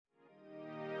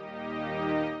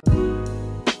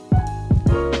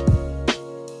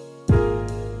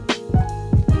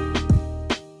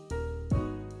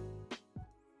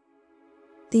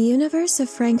The universe of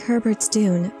Frank Herbert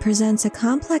Dune presents a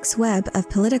complex web of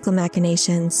political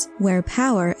machinations, where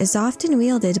power is often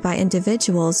wielded by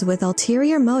individuals with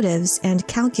ulterior motives and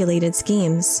calculated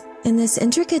schemes. In this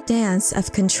intricate dance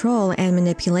of control and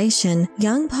manipulation,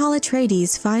 young Paul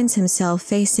Atreides finds himself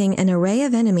facing an array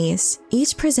of enemies,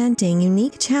 each presenting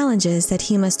unique challenges that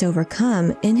he must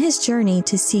overcome in his journey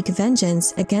to seek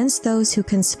vengeance against those who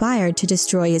conspired to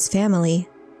destroy his family.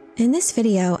 In this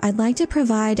video, I'd like to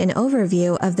provide an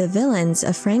overview of the villains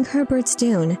of Frank Herbert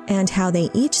Dune and how they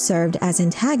each served as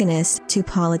antagonists to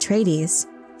Paul Atreides.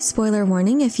 Spoiler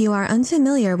warning if you are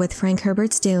unfamiliar with Frank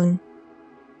Herbert Dune.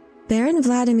 Baron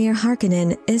Vladimir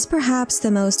Harkonnen is perhaps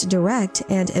the most direct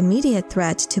and immediate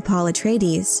threat to Paul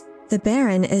Atreides. The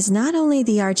Baron is not only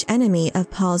the archenemy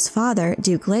of Paul's father,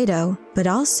 Duke Leto, but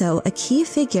also a key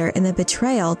figure in the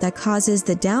betrayal that causes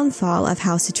the downfall of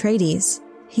House Atreides.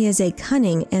 He is a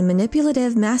cunning and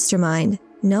manipulative mastermind,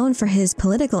 known for his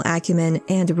political acumen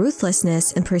and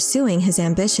ruthlessness in pursuing his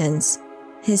ambitions.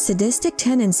 His sadistic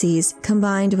tendencies,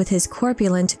 combined with his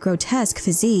corpulent, grotesque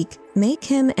physique, make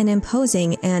him an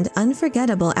imposing and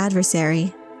unforgettable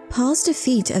adversary. Paul's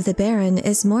defeat of the Baron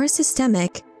is more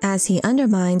systemic, as he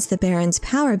undermines the Baron's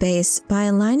power base by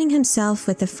aligning himself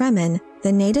with the Fremen,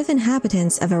 the native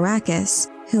inhabitants of Arrakis,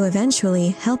 who eventually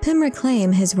help him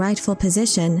reclaim his rightful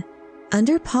position.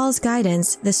 Under Paul's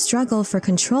guidance, the struggle for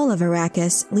control of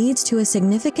Arrakis leads to a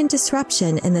significant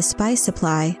disruption in the spice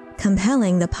supply,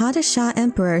 compelling the Padishah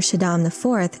Emperor Shaddam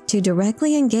IV to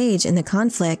directly engage in the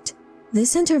conflict.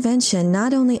 This intervention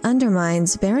not only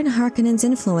undermines Baron Harkonnen's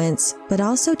influence, but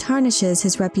also tarnishes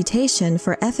his reputation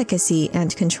for efficacy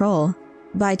and control.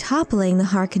 By toppling the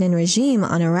Harkonnen regime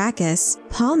on Arrakis,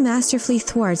 Paul masterfully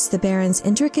thwarts the Baron's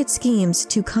intricate schemes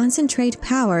to concentrate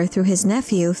power through his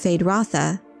nephew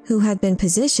Feyd-Rautha, who had been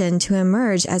positioned to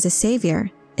emerge as a savior.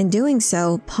 In doing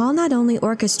so, Paul not only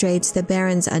orchestrates the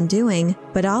Baron's undoing,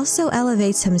 but also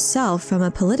elevates himself from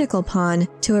a political pawn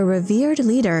to a revered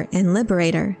leader and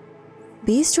liberator.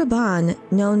 Beast Rabban,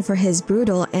 known for his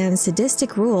brutal and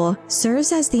sadistic rule,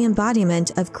 serves as the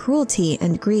embodiment of cruelty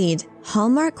and greed,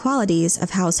 hallmark qualities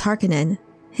of House Harkonnen.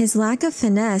 His lack of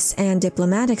finesse and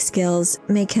diplomatic skills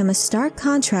make him a stark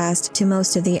contrast to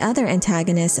most of the other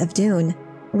antagonists of Dune.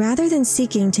 Rather than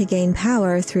seeking to gain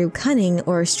power through cunning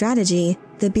or strategy,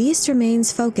 the Beast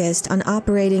remains focused on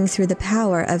operating through the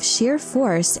power of sheer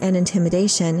force and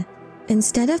intimidation.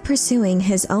 Instead of pursuing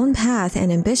his own path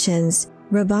and ambitions,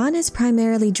 Rabban is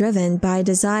primarily driven by a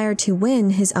desire to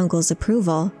win his uncle's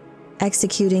approval,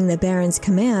 executing the Baron's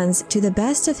commands to the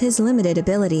best of his limited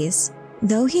abilities.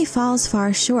 Though he falls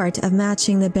far short of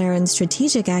matching the Baron's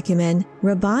strategic acumen,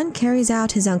 Rabban carries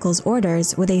out his uncle's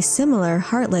orders with a similar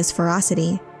heartless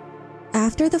ferocity.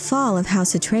 After the fall of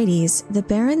House Atreides, the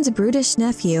Baron's brutish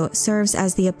nephew serves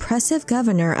as the oppressive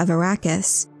governor of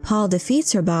Arrakis. Paul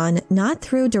defeats Rabban not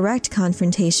through direct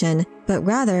confrontation, but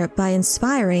rather by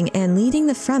inspiring and leading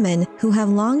the Fremen who have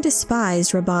long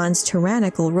despised Rabban's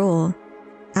tyrannical rule.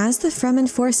 As the Fremen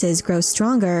forces grow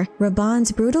stronger,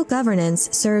 Rabban's brutal governance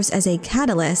serves as a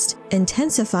catalyst,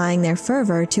 intensifying their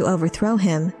fervor to overthrow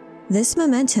him. This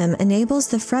momentum enables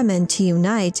the Fremen to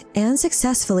unite and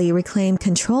successfully reclaim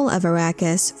control of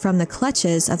Arrakis from the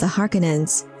clutches of the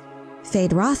Harkonnens.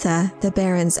 Feyd-Rautha, the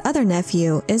Baron's other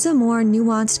nephew, is a more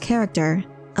nuanced character.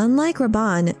 Unlike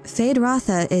Rabban,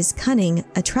 Feyd-Rautha is cunning,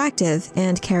 attractive,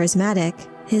 and charismatic.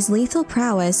 His lethal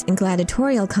prowess in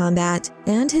gladiatorial combat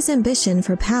and his ambition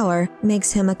for power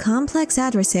makes him a complex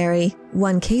adversary,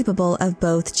 one capable of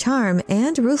both charm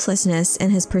and ruthlessness in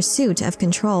his pursuit of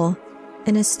control.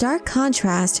 In a stark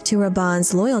contrast to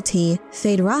Rabban's loyalty,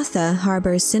 Feyd-Rautha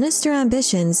harbors sinister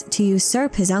ambitions to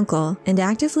usurp his uncle and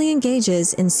actively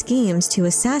engages in schemes to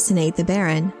assassinate the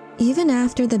Baron. Even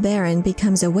after the Baron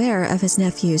becomes aware of his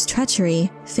nephew's treachery,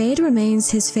 Feyd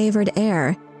remains his favored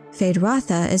heir.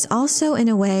 Feyd-Rautha is also in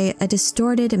a way a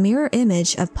distorted mirror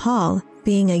image of Paul,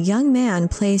 being a young man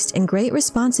placed in great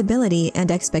responsibility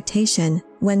and expectation.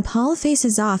 When Paul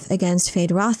faces off against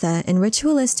Feyd-Rautha in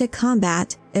ritualistic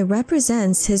combat, it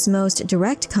represents his most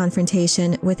direct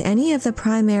confrontation with any of the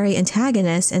primary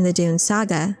antagonists in the Dune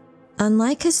saga.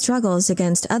 Unlike his struggles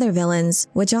against other villains,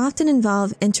 which often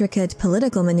involve intricate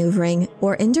political maneuvering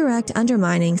or indirect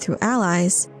undermining through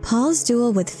allies, Paul's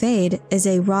duel with Feyd is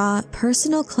a raw,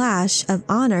 personal clash of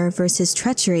honor versus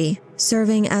treachery,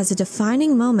 serving as a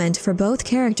defining moment for both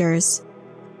characters.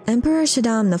 Emperor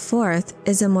Shaddam IV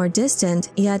is a more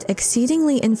distant yet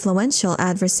exceedingly influential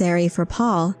adversary for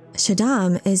Paul.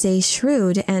 Shaddam is a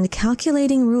shrewd and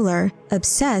calculating ruler,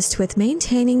 obsessed with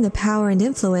maintaining the power and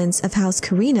influence of House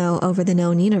Carino over the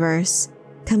known universe.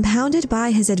 Compounded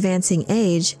by his advancing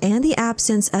age and the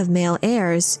absence of male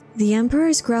heirs, the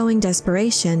Emperor's growing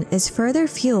desperation is further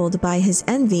fueled by his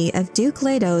envy of Duke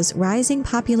Leto's rising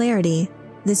popularity.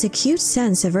 This acute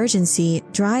sense of urgency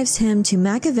drives him to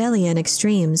Machiavellian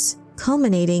extremes,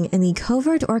 culminating in the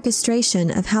covert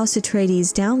orchestration of House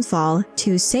Atreides' downfall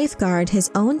to safeguard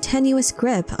his own tenuous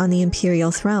grip on the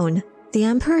imperial throne. The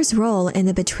Emperor's role in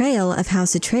the betrayal of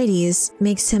House Atreides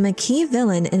makes him a key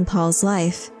villain in Paul's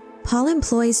life. Paul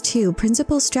employs two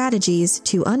principal strategies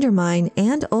to undermine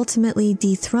and ultimately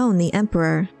dethrone the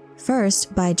Emperor.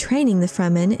 First, by training the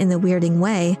Fremen in the weirding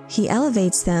way, he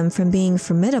elevates them from being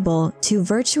formidable to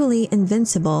virtually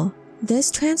invincible.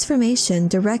 This transformation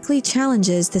directly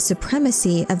challenges the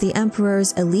supremacy of the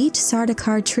Emperor's elite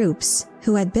Sardaukar troops,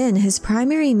 who had been his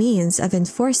primary means of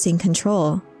enforcing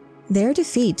control. Their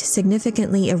defeat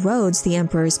significantly erodes the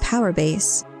Emperor's power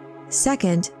base.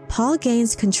 Second, Paul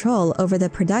gains control over the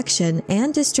production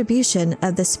and distribution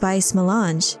of the spice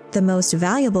melange, the most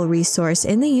valuable resource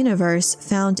in the universe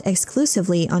found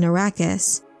exclusively on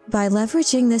Arrakis. By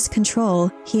leveraging this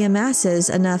control, he amasses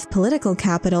enough political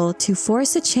capital to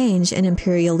force a change in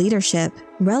imperial leadership,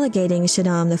 relegating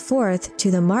Shaddam IV to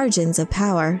the margins of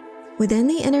power. Within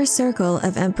the inner circle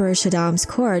of Emperor Shaddam's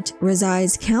court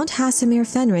resides Count Hasimir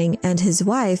Fenring and his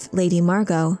wife, Lady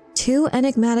Margot, two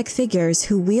enigmatic figures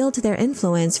who wield their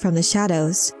influence from the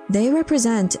shadows. They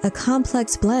represent a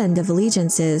complex blend of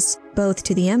allegiances, both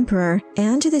to the Emperor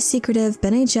and to the secretive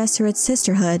Bene Gesserit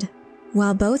sisterhood.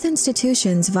 While both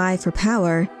institutions vie for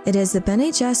power, it is the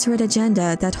Bene Gesserit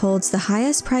agenda that holds the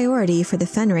highest priority for the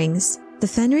Fenrings. The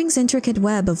Fenrings' intricate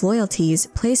web of loyalties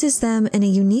places them in a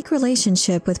unique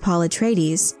relationship with Paul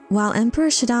Atreides, while Emperor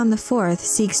Shaddam IV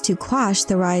seeks to quash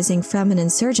the rising Fremen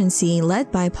insurgency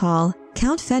led by Paul.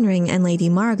 Count Fenring and Lady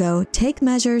Margot take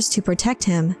measures to protect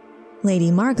him.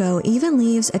 Lady Margot even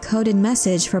leaves a coded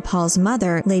message for Paul's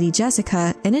mother, Lady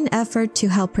Jessica, in an effort to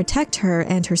help protect her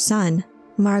and her son.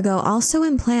 Margot also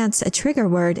implants a trigger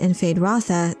word in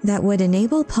Feyd-Rautha that would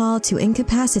enable Paul to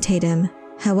incapacitate him.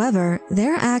 However,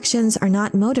 their actions are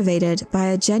not motivated by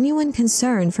a genuine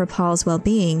concern for Paul's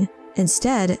well-being.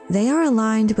 Instead, they are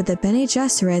aligned with the Bene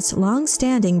Gesserit's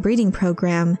long-standing breeding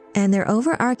program and their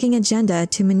overarching agenda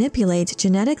to manipulate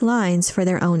genetic lines for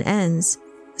their own ends.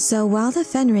 So while the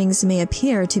Fenrings may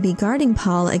appear to be guarding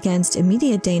Paul against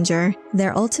immediate danger,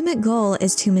 their ultimate goal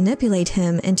is to manipulate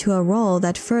him into a role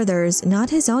that furthers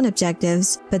not his own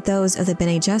objectives, but those of the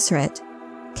Bene Gesserit.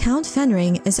 Count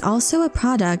Fenring is also a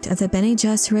product of the Bene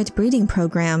Gesserit breeding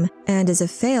program and is a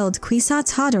failed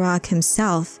Kwisatz Haderach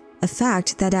himself, a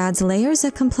fact that adds layers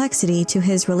of complexity to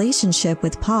his relationship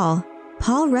with Paul.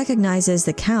 Paul recognizes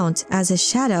the Count as a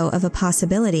shadow of a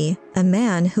possibility, a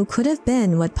man who could have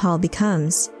been what Paul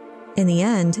becomes. In the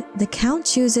end, the Count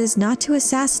chooses not to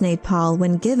assassinate Paul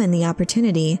when given the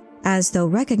opportunity, as though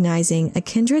recognizing a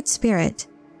kindred spirit.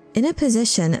 In a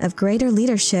position of greater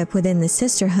leadership within the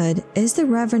sisterhood is the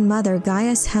Reverend Mother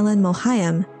Gaius Helen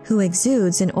Mohiam, who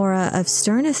exudes an aura of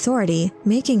stern authority,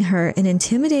 making her an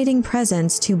intimidating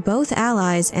presence to both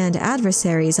allies and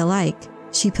adversaries alike.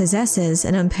 She possesses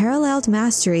an unparalleled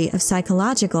mastery of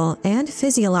psychological and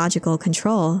physiological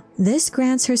control. This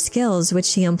grants her skills which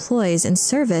she employs in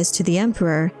service to the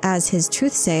Emperor as his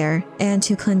truthsayer, and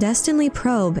to clandestinely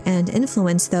probe and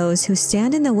influence those who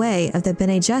stand in the way of the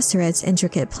Bene Gesserit's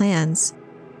intricate plans.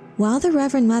 While the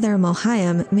Reverend Mother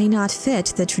Mohiam may not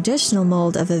fit the traditional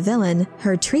mold of a villain,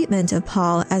 her treatment of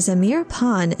Paul as a mere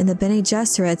pawn in the Bene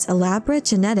Gesserit's elaborate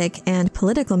genetic and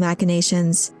political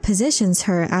machinations positions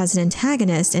her as an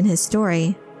antagonist in his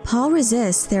story. Paul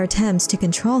resists their attempts to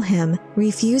control him,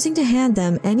 refusing to hand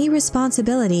them any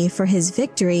responsibility for his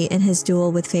victory in his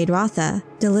duel with Feyd-Rautha,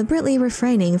 deliberately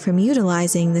refraining from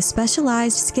utilizing the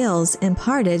specialized skills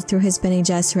imparted through his Bene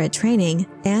Gesserit training,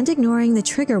 and ignoring the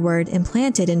trigger word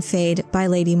implanted in Feyd by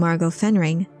Lady Margot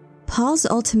Fenring. Paul's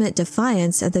ultimate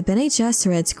defiance of the Bene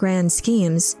Gesserit's grand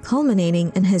schemes,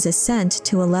 culminating in his ascent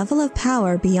to a level of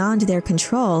power beyond their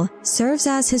control, serves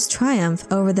as his triumph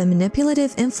over the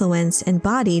manipulative influence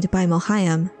embodied by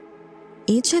Mohiam.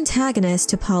 Each antagonist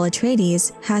to Paul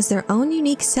Atreides has their own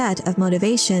unique set of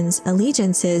motivations,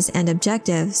 allegiances, and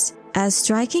objectives. As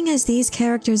striking as these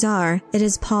characters are, it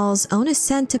is Paul's own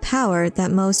ascent to power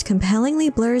that most compellingly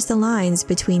blurs the lines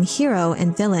between hero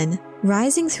and villain.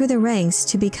 Rising through the ranks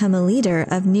to become a leader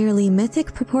of nearly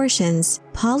mythic proportions,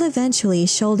 Paul eventually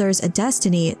shoulders a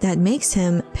destiny that makes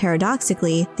him,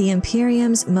 paradoxically, the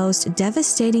Imperium's most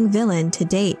devastating villain to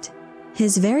date.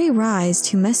 His very rise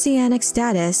to messianic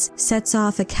status sets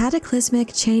off a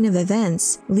cataclysmic chain of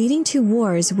events, leading to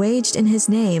wars waged in his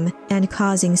name and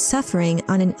causing suffering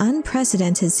on an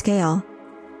unprecedented scale.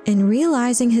 In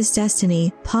realizing his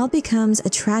destiny, Paul becomes a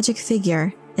tragic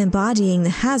figure, embodying the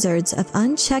hazards of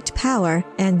unchecked power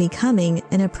and becoming,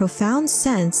 in a profound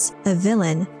sense, a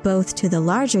villain, both to the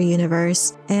larger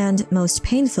universe and, most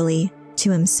painfully, to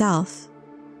himself.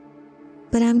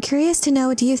 But I'm curious to know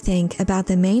what you think about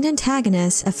the main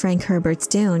antagonists of Frank Herbert's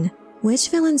Dune. Which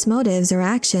villain's motives or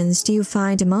actions do you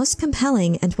find most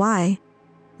compelling and why?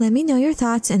 Let me know your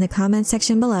thoughts in the comment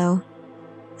section below.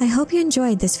 I hope you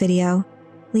enjoyed this video.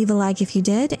 Leave a like if you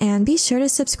did, and be sure to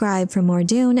subscribe for more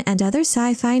Dune and other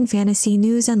sci-fi and fantasy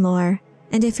news and lore.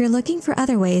 And if you're looking for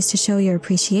other ways to show your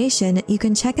appreciation, you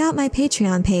can check out my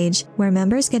Patreon page, where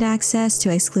members get access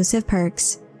to exclusive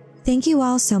perks. Thank you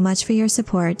all so much for your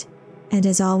support, and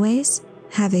as always,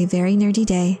 have a very nerdy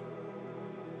day.